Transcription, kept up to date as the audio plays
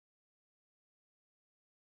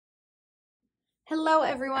Hello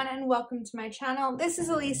everyone and welcome to my channel. This is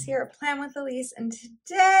Elise here at Plan with Elise, and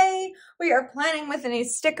today we are planning with a new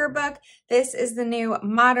sticker book. This is the new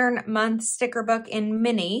Modern Month sticker book in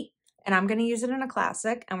mini, and I'm going to use it in a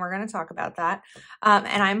classic, and we're going to talk about that.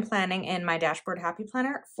 And I'm planning in my Dashboard Happy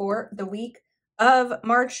Planner for the week of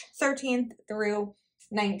March 13th through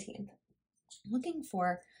 19th. I'm looking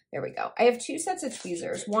for, there we go. I have two sets of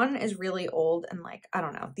tweezers. One is really old and I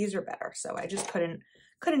don't know, these are better. So I just couldn't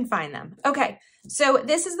find them. Okay, so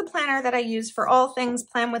this is the planner that I use for all things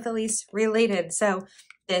Plan with Elise related. So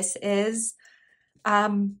this is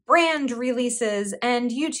brand releases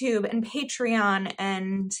and YouTube and Patreon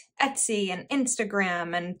and Etsy and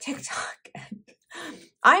Instagram and TikTok.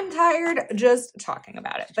 I'm tired just talking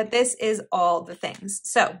about it, but this is all the things.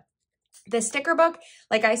 So the sticker book,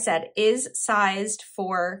 like I said, is sized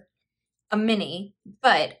for a mini,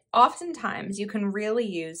 but oftentimes you can really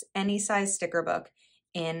use any size sticker book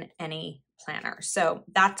in any planner. So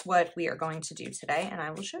that's what we are going to do today, and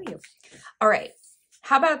I will show you. All right,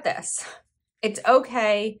 how about this? It's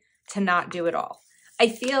okay to not do it all. I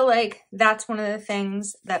feel like that's one of the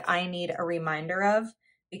things that I need a reminder of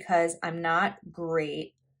because I'm not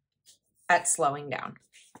great at slowing down.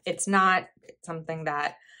 It's not something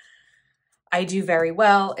that I do very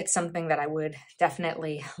well. It's something that I would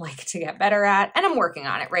definitely like to get better at, and I'm working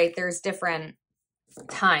on it, right? There's different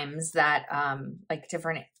times that,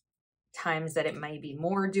 different times that it might be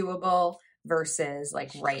more doable versus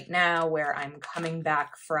like right now where I'm coming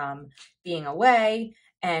back from being away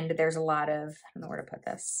and there's a lot of, I don't know where to put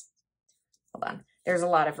this. Hold on. There's a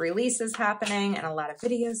lot of releases happening and a lot of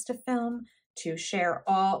videos to film to share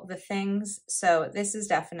all the things. So this is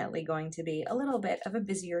definitely going to be a little bit of a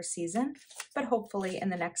busier season, but hopefully in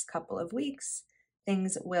the next couple of weeks,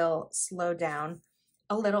 things will slow down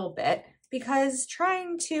a little bit because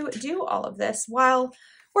trying to do all of this while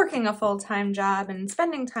working a full-time job and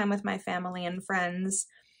spending time with my family and friends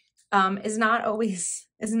is not always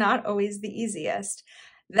the easiest.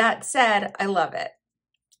 That said, I love it.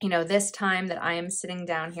 You know, this time that I am sitting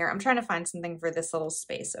down here, I'm trying to find something for this little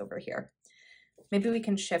space over here. Maybe we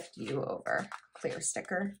can shift you over, clear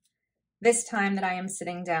sticker. This time that I am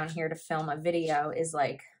sitting down here to film a video is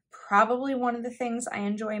like probably one of the things I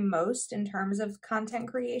enjoy most in terms of content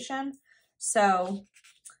creation. So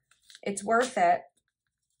it's worth it.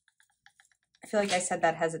 I feel like I said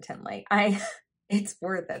that hesitantly. It's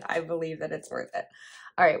worth it. I believe that it's worth it.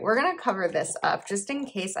 All right, we're gonna cover this up just in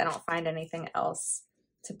case I don't find anything else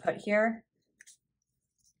to put here.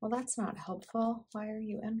 Well, that's not helpful. Why are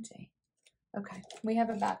you empty? Okay, we have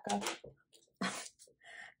a backup.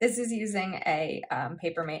 This is using a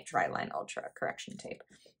Papermate Dryline Ultra correction tape.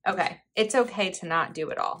 Okay, it's okay to not do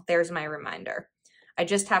it all. There's my reminder. I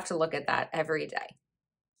just have to look at that every day.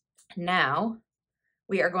 Now,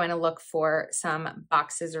 we are going to look for some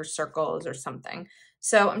boxes or circles or something.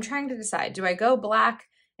 So I'm trying to decide, do I go black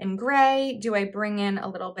and gray? Do I bring in a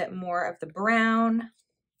little bit more of the brown?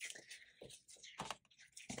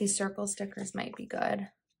 These circle stickers might be good.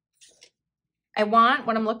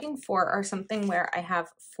 What I'm looking for are something where I have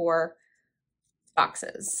 4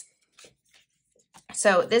 boxes.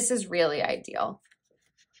 So this is really ideal.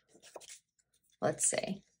 Let's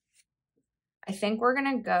see. I think we're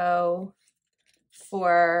gonna go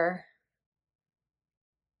for,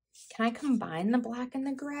 can I combine the black and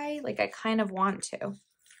the gray? Like I kind of want to.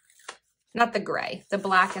 Not the gray, the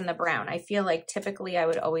black and the brown. I feel like typically I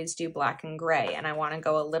would always do black and gray, and I want to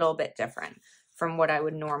go a little bit different from what I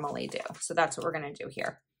would normally do. So that's what we're going to do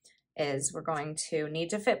here, is we're going to need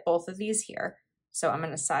to fit both of these here. So I'm going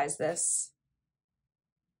to size this.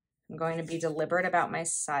 I'm going to be deliberate about my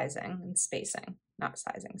sizing and spacing, not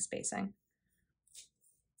sizing, spacing.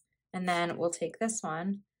 And then we'll take this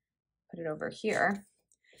one, put it over here.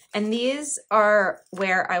 And these are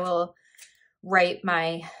where I will write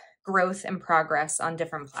my growth and progress on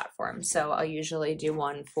different platforms. So I'll usually do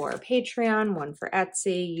one for Patreon, one for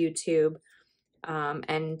Etsy, YouTube,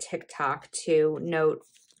 and TikTok to note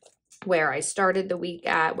where I started the week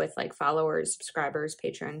at with like followers, subscribers,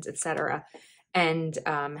 patrons, etc., and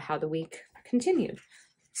how the week continued.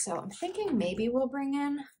 So I'm thinking maybe we'll bring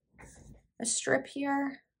in a strip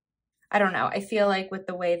here. I don't know. I feel like with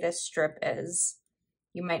the way this strip is,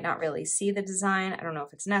 you might not really see the design. I don't know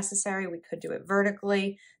if it's necessary. We could do it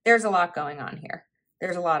vertically. There's a lot going on here.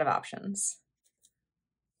 There's a lot of options.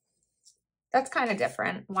 That's kind of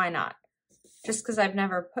different. Why not? Just because I've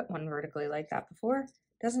never put one vertically like that before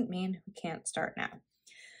doesn't mean we can't start now.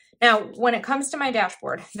 Now, when it comes to my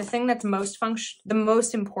dashboard, the thing that's the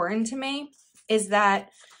most important to me is that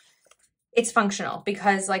it's functional,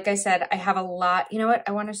 because like I said, I have a lot. You know what?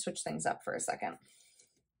 I want to switch things up for a second.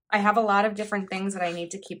 I have a lot of different things that I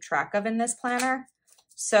need to keep track of in this planner.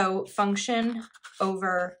 So function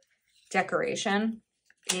over decoration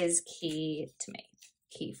is key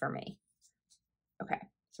for me. Okay,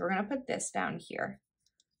 so we're gonna put this down here.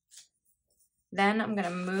 Then I'm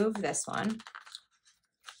gonna move this one.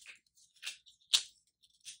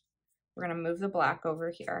 We're gonna move the black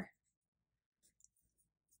over here.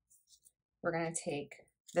 We're gonna take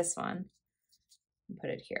this one and put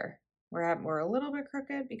it here. We're a little bit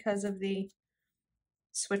crooked because of the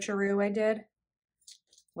switcheroo I did.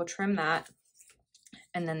 We'll trim that.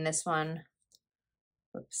 And then this one,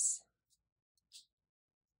 whoops,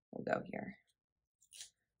 we'll go here.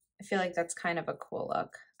 I feel like that's kind of a cool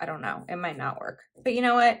look. I don't know, it might not work. But you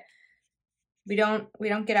know what? We don't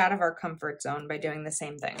get out of our comfort zone by doing the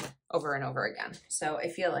same thing over and over again. So I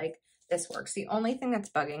feel like this works. The only thing that's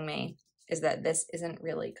bugging me is that this isn't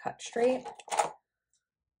really cut straight.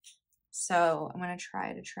 So I'm gonna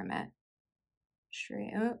try to trim it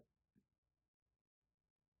straight. Oh.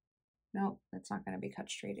 Nope, that's not gonna be cut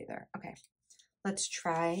straight either. Okay, let's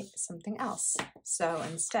try something else. So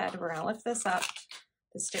instead, we're gonna lift this up.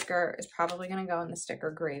 The sticker is probably gonna go in the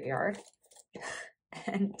sticker graveyard.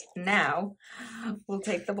 And now we'll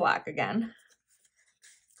take the black again.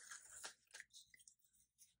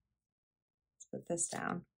 Let's put this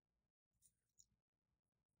down.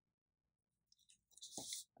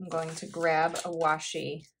 I'm going to grab a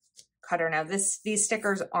washi cutter. Now these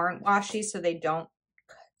stickers aren't washi, so they don't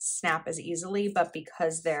snap as easily, but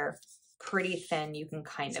because they're pretty thin, you can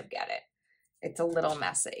kind of get it. It's a little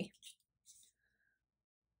messy.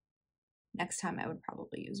 Next time I would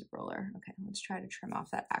probably use a ruler. Okay, let's try to trim off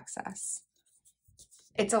that excess.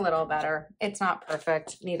 It's a little better. It's not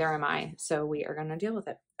perfect, neither am I, so we are gonna deal with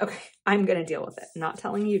it. Okay, I'm gonna deal with it, not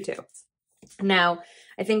telling you to. Now,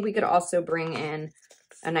 I think we could also bring in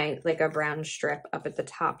like a brown strip up at the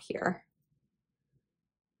top here.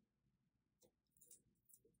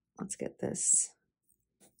 Let's get this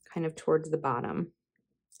kind of towards the bottom.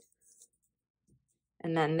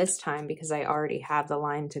 And then this time, because I already have the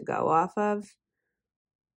line to go off of,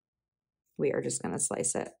 we are just going to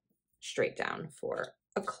slice it straight down for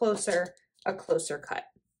a closer cut.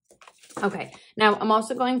 Okay, now I'm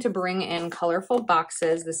also going to bring in Colorful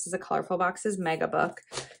Boxes. This is a Colorful Boxes Mega Book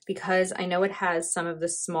because I know it has some of the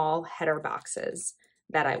small header boxes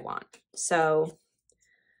that I want. So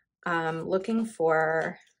looking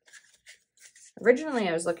for, originally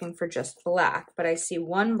I was looking for just black, but I see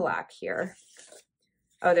one black here.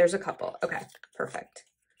 Oh, there's a couple. Okay, perfect.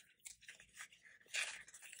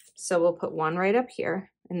 So we'll put one right up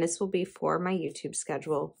here, and this will be for my YouTube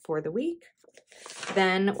schedule for the week.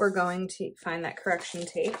 Then we're going to find that correction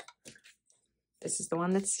tape. This is the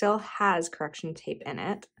one that still has correction tape in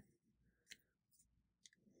it.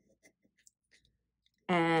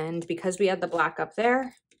 And because we had the black up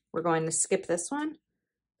there, we're going to skip this one,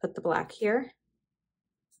 put the black here,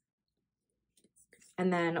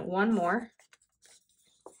 and then one more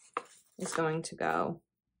is going to go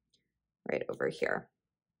right over here.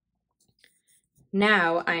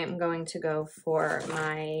 Now I am going to go for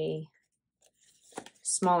my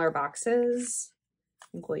smaller boxes. I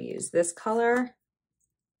think we'll use this color.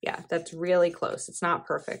 Yeah, that's really close. It's not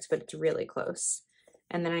perfect, but it's really close.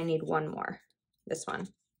 And then I need one more, this one.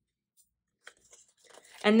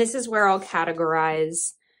 And this is where I'll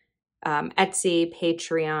categorize Etsy,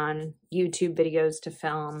 Patreon, YouTube videos to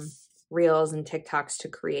film, Reels and TikToks to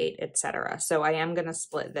create, etc. So I am going to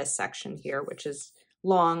split this section here, which is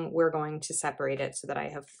long. We're going to separate it so that I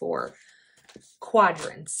have 4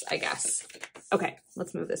 quadrants, I guess. Okay,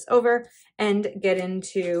 let's move this over and get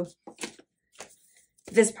into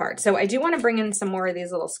this part. So I do want to bring in some more of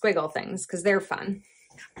these little squiggle things because they're fun.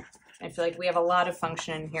 I feel like we have a lot of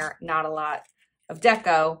function in here, not a lot of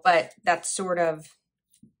deco, but that's sort of,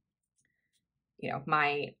 you know,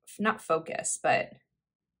 my, not focus, but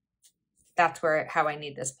that's how I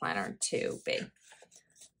need this planner to be.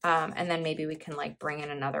 And then maybe we can like bring in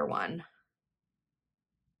another one.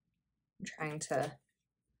 I'm trying to,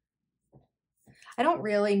 I don't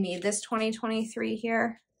really need this 2023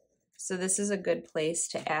 here. So this is a good place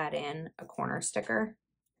to add in a corner sticker,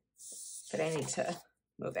 but I need to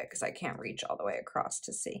move it because I can't reach all the way across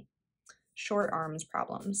to see. Short arms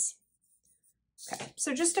problems. Okay,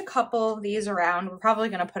 so just a couple of these around. We're probably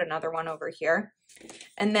going to put another one over here.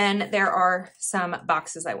 And then there are some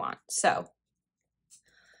boxes I want. So,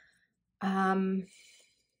 oh,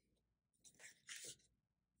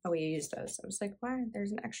 we used those. I was like, why?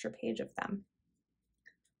 There's an extra page of them.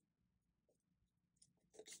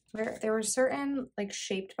 Where there were certain like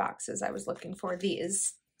shaped boxes I was looking for.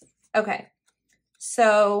 These. Okay,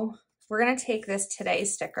 so we're going to take this Today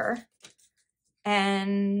sticker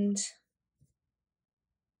and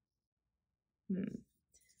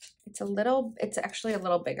it's actually a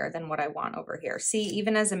little bigger than what I want over here. See,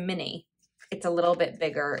 even as a mini, it's a little bit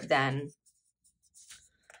bigger than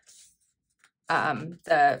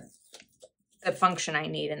the function I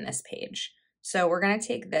need in this page. So we're going to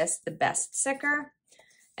take this, the best sticker,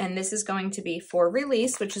 and this is going to be for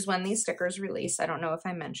release, which is when these stickers release. I don't know if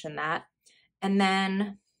I mentioned that. And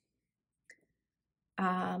then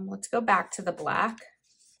let's go back to the black.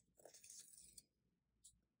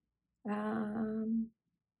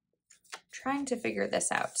 Trying to figure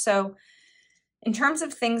this out. So in terms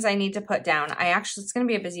of things I need to put down, it's going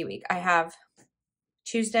to be a busy week. I have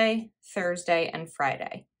Tuesday, Thursday, and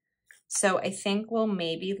Friday. So I think we'll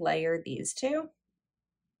maybe layer these two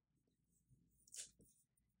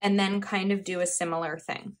and then kind of do a similar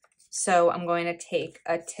thing. So I'm going to take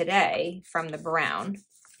a Today from the brown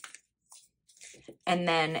and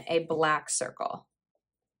then a black circle.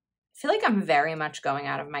 I feel like I'm very much going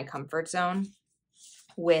out of my comfort zone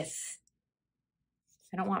with,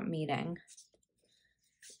 I don't want meeting,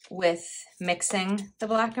 with mixing the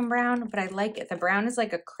black and brown, but I like it. The brown is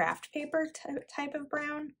like a craft paper type of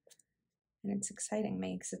brown, and it's exciting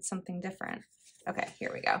me because it's something different. Okay,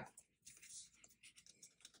 here we go.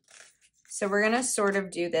 So we're gonna sort of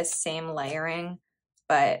do this same layering,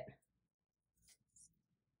 but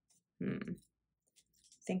I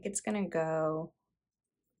think it's gonna go,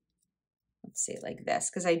 let's see, like this,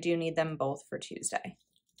 because I do need them both for Tuesday.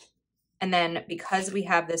 And then because we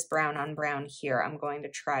have this brown on brown here, I'm going to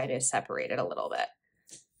try to separate it a little bit.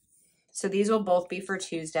 So these will both be for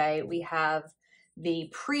Tuesday. We have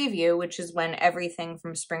the preview, which is when everything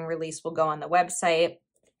from spring release will go on the website.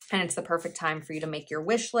 And it's the perfect time for you to make your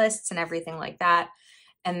wish lists and everything like that.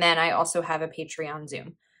 And then I also have a Patreon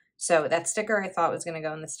Zoom. So that sticker I thought was going to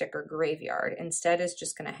go in the sticker graveyard. Instead is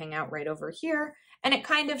just going to hang out right over here. And it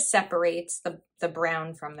kind of separates the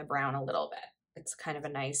brown from the brown a little bit. It's kind of a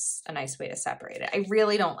nice way to separate it. I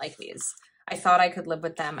really don't like these. I thought I could live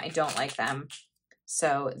with them. I don't like them.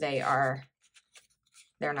 So they're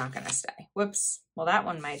not going to stay. Whoops. Well, that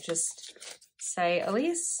one might just say,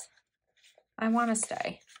 Elise, I want to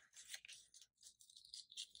stay.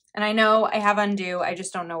 And I know I have undo. I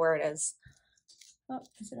just don't know where it is. Oh,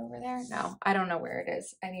 is it over there? No, I don't know where it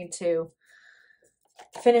is. I need to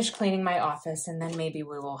finish cleaning my office and then maybe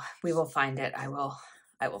we will find it. I will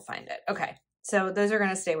find it. Okay. So those are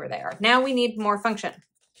going to stay where they are. Now we need more function.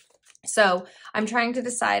 So I'm trying to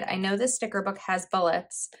decide. I know this sticker book has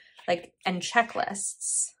bullets and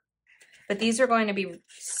checklists, but these are going to be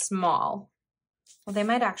small. Well, they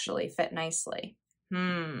might actually fit nicely.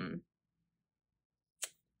 Okay,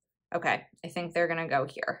 I think they're going to go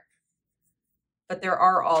here. But there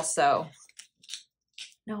are also,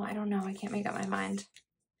 no, I don't know. I can't make up my mind.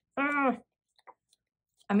 I'm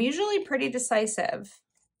usually pretty decisive.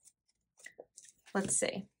 Let's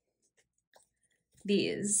see.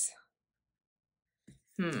 These.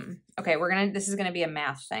 Okay, this is gonna be a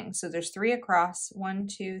math thing. So there's 3 across, 1,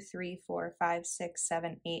 2, 3, 4, 5, 6,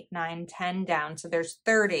 7, 8, 9, 10 down. So there's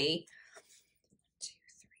 30. 2,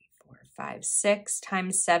 3, 4, 5, 6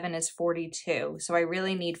 times 7 is 42. So I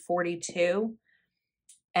really need 42.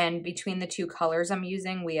 And between the two colors I'm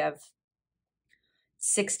using, we have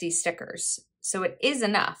 60 stickers. So it is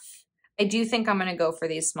enough. I do think I'm gonna go for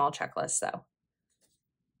these small checklists though.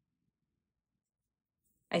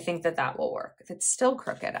 I think that will work. If it's still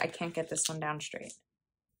crooked, I can't get this one down straight.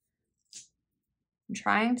 I'm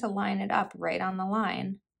trying to line it up right on the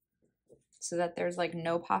line so that there's like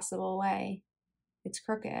no possible way it's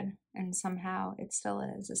crooked, and somehow it still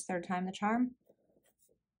is. Is third time the charm?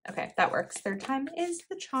 Okay, that works. Third time is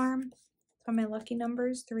the charm. So my lucky number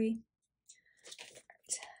is 3.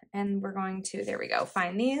 And we're going to, there we go,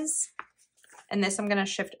 find these. And this I'm going to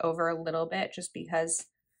shift over a little bit just because,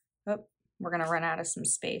 we're going to run out of some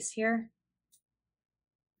space here.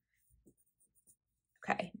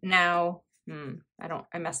 Okay, now,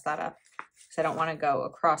 I messed that up because I don't want to go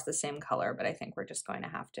across the same color, but I think we're just going to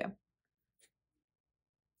have to.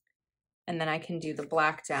 And then I can do the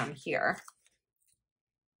black down here.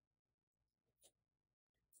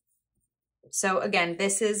 So again,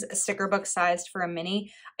 this is a sticker book sized for a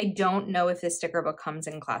mini. I don't know if this sticker book comes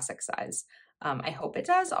in classic size. I hope it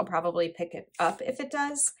does. I'll probably pick it up if it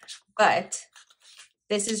does, but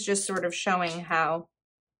this is just sort of showing how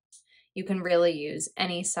you can really use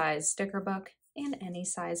any size sticker book and any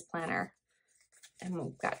size planner. And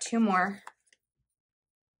we've got 2 more.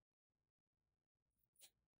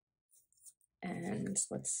 And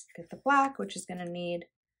let's get the black, which is going to need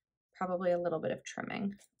probably a little bit of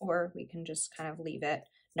trimming, or we can just kind of leave it.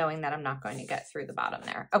 knowing that I'm not going to get through the bottom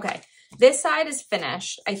there. Okay, this side is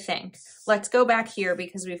finished, I think. Let's go back here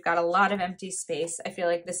because we've got a lot of empty space. I feel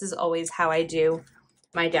like this is always how I do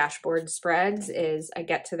my dashboard spreads, is I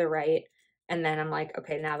get to the right and then I'm like,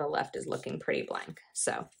 okay, now the left is looking pretty blank.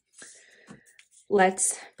 So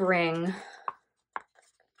let's bring,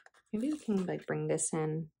 maybe we can like bring this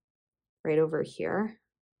in right over here.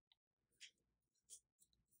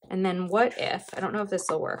 And then what if, I don't know if this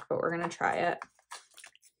will work, but we're going to try it.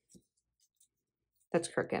 That's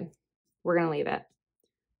crooked. We're going to leave it.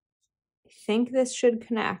 I think this should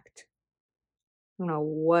connect. I don't know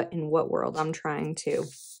what in what world I'm trying to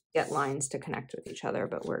get lines to connect with each other,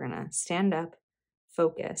 but we're going to stand up,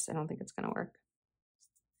 focus. I don't think it's going to work.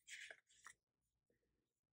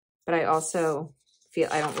 But I also feel,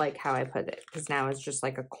 I don't like how I put it because now it's just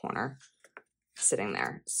like a corner sitting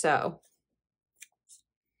there. So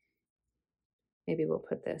maybe we'll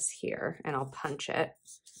put this here and I'll punch it.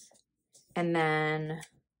 And then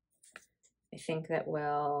I think that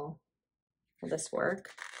will this work?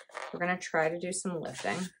 We're going to try to do some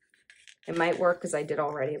lifting. It might work because I did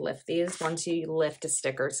already lift these. Once you lift a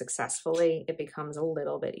sticker successfully, it becomes a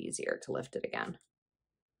little bit easier to lift it again.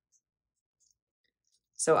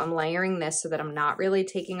 So I'm layering this so that I'm not really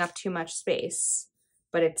taking up too much space,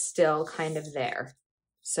 but it's still kind of there.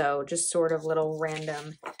 So just sort of little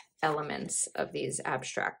random elements of these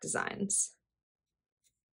abstract designs.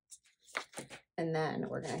 And then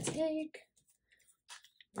we're going to take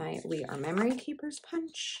my We Are Memory Keepers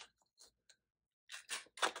punch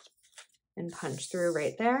and punch through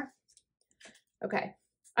right there. Okay,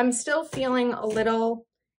 I'm still feeling a little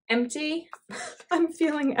empty. I'm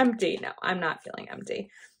feeling empty. No, I'm not feeling empty.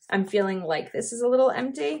 I'm feeling like this is a little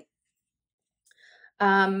empty.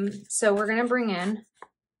 So we're going to bring in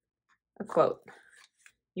a quote.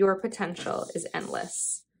 Your potential is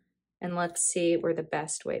endless. And let's see where the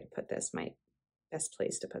best way to put this best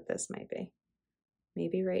place to put this might be.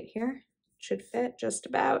 Maybe right here. Should fit just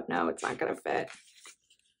about. No, it's not going to fit.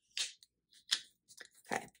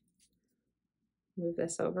 Okay. Move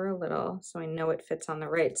this over a little so I know it fits on the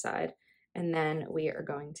right side. And then we are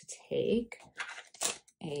going to take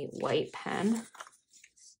a white pen,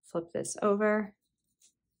 flip this over,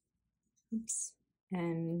 oops,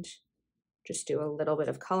 and just do a little bit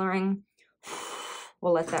of coloring.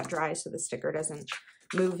 We'll let that dry so the sticker doesn't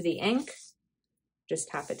move the ink. Just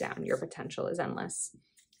tap it down. Your potential is endless.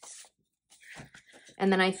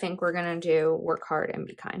 And then I think we're going to do work hard and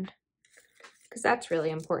be kind, because that's really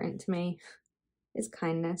important to me, is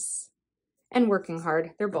kindness and working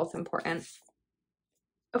hard. They're both important.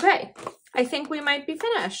 Okay, I think we might be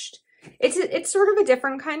finished. It's sort of a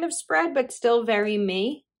different kind of spread, but still very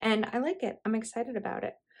me, and I like it. I'm excited about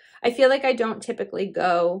it. I feel like I don't typically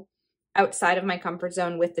go outside of my comfort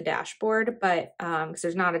zone with the dashboard, but because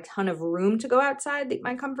there's not a ton of room to go outside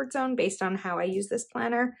my comfort zone based on how I use this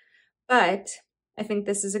planner, but I think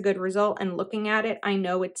this is a good result, and looking at it, I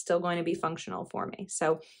know it's still going to be functional for me.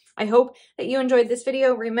 So I hope that you enjoyed this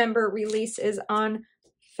video. Remember, release is on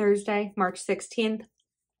Thursday, March 16th,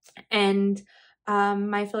 and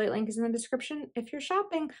my affiliate link is in the description if you're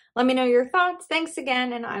shopping. Let me know your thoughts. Thanks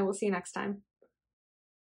again, and I will see you next time.